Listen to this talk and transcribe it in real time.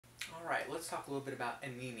Alright, let's talk a little bit about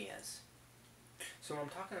anemias. So when I'm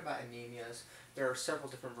talking about anemias, there are several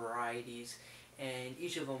different varieties, and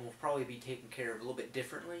each of them will probably be taken care of a little bit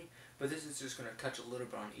differently, but this is just going to touch a little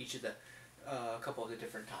bit on each of the couple of the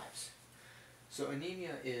different types. So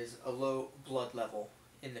anemia is a low blood level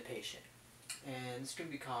in the patient, and this can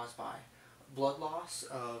be caused by blood loss,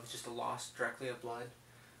 of just a loss directly of blood.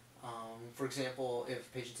 For example, if a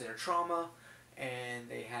patient's in a trauma and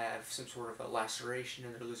they have some sort of a laceration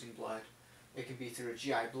and they're losing blood, it can be through a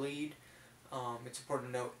GI bleed. It's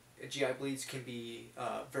important to note GI bleeds can be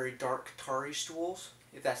very dark, tarry stools.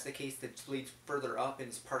 If that's the case, the bleed's further up and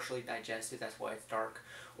it's partially digested, that's why it's dark.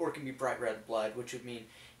 Or it can be bright red blood, which would mean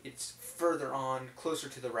it's further on, closer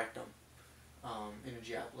to the rectum in a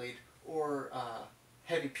GI bleed. Or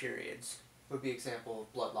heavy periods would be an example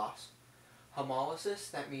of blood loss. Hemolysis,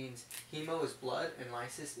 that means hemo is blood and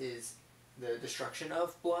lysis is the destruction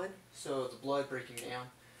of blood, so the blood breaking down.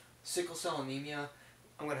 Sickle-cell anemia,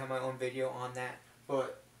 I'm going to have my own video on that,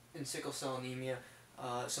 but in sickle-cell anemia,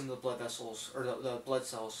 some of the blood vessels, or the blood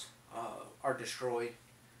cells, are destroyed.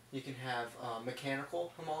 You can have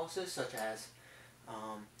mechanical hemolysis, such as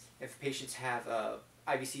if patients have a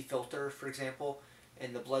IVC filter, for example,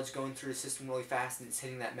 and the blood's going through the system really fast and it's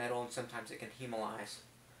hitting that metal, and sometimes it can hemolyze.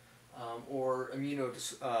 Or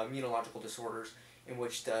immunological disorders in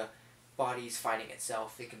which the body is fighting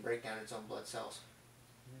itself. It can break down its own blood cells.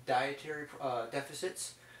 Dietary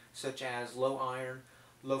deficits, such as low iron,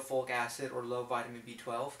 low folic acid, or low vitamin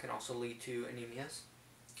B12, can also lead to anemias.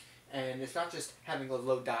 And it's not just having a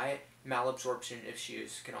low diet, malabsorption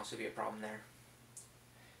issues can also be a problem there.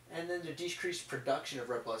 And then the decreased production of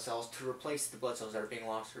red blood cells to replace the blood cells that are being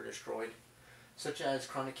lost or destroyed, such as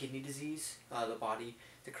chronic kidney disease.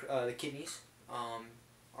 The kidneys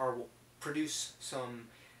produce some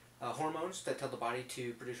hormones that tell the body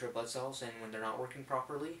to produce red blood cells, and when they're not working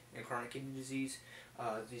properly in chronic kidney disease,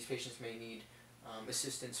 these patients may need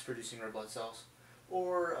assistance producing red blood cells.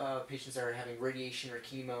 Or patients that are having radiation or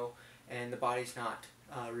chemo and the body's not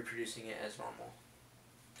reproducing it as normal.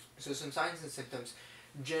 So some signs and symptoms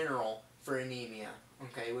general for anemia,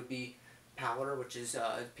 okay, would be pallor, which is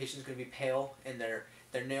the patient's going to be pale, and their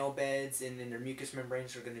nail beds and then their mucous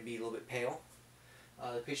membranes are going to be a little bit pale.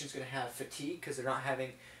 The patient's going to have fatigue because they're not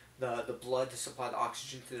having the blood to supply the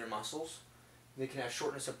oxygen to their muscles. They can have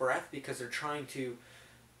shortness of breath because they're trying to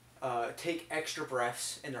take extra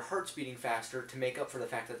breaths and their heart's beating faster to make up for the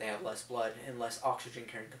fact that they have less blood and less oxygen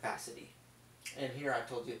carrying capacity. And here I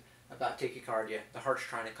told you about tachycardia, the heart's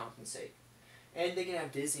trying to compensate. And they can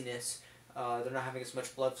have dizziness. They're not having as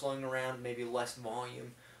much blood flowing around, maybe less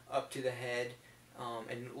volume up to the head,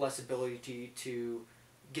 and less ability to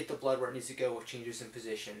get the blood where it needs to go with changes in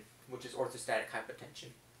position, which is orthostatic hypotension.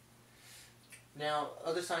 Now,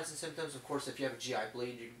 other signs and symptoms, of course, if you have a GI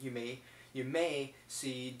bleed, you may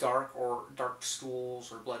see dark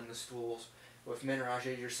stools or blood in the stools. With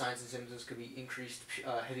menorrhagia, your signs and symptoms could be increased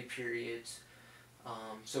heavy periods.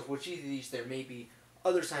 So for each of these, there may be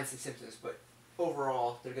other signs and symptoms, but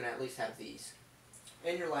overall, they're going to at least have these.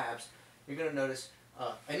 In your labs, you're going to notice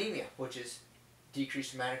anemia, which is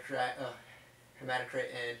decreased hematocrit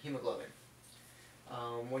and hemoglobin.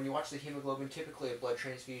 When you watch the hemoglobin, typically a blood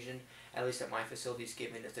transfusion, at least at my facility, is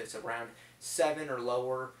given if it's around 7 or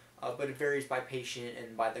lower, but it varies by patient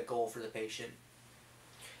and by the goal for the patient.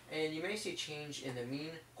 And you may see change in the mean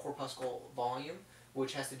corpuscle volume,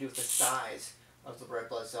 which has to do with the size of the red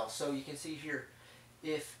blood cell. So you can see here,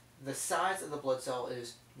 if the size of the blood cell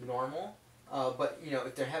is normal, but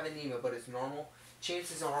if they have anemia but it's normal,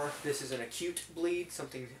 chances are this is an acute bleed,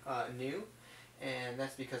 something new, and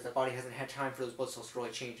that's because the body hasn't had time for those blood cells to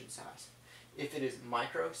really change in size. If it is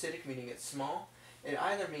microcytic, meaning it's small, it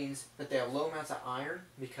either means that they have low amounts of iron,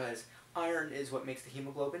 because iron is what makes the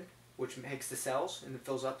hemoglobin, which makes the cells and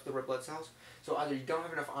fills up the red blood cells. So either you don't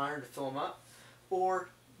have enough iron to fill them up, or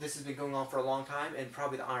this has been going on for a long time and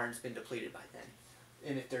probably the iron's been depleted by then.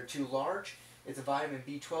 And if they're too large, it's a vitamin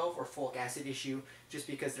B12 or folic acid issue, just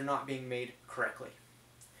because they're not being made correctly.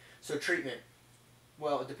 So treatment,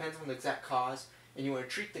 well, it depends on the exact cause, and you want to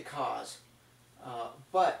treat the cause,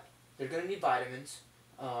 but they're going to need vitamins,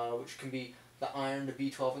 which can be the iron, the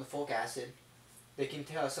B12, and the folic acid. They can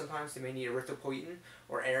tell, sometimes they may need erythropoietin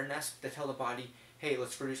or Aranesp to tell the body, hey,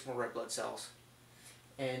 let's produce more red blood cells.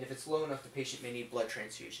 And if it's low enough, the patient may need blood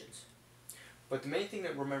transfusions. But the main thing to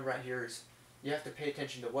remember right here is you have to pay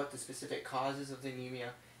attention to what the specific causes of the anemia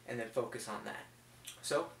and then focus on that.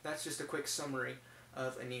 So that's just a quick summary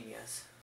of anemias.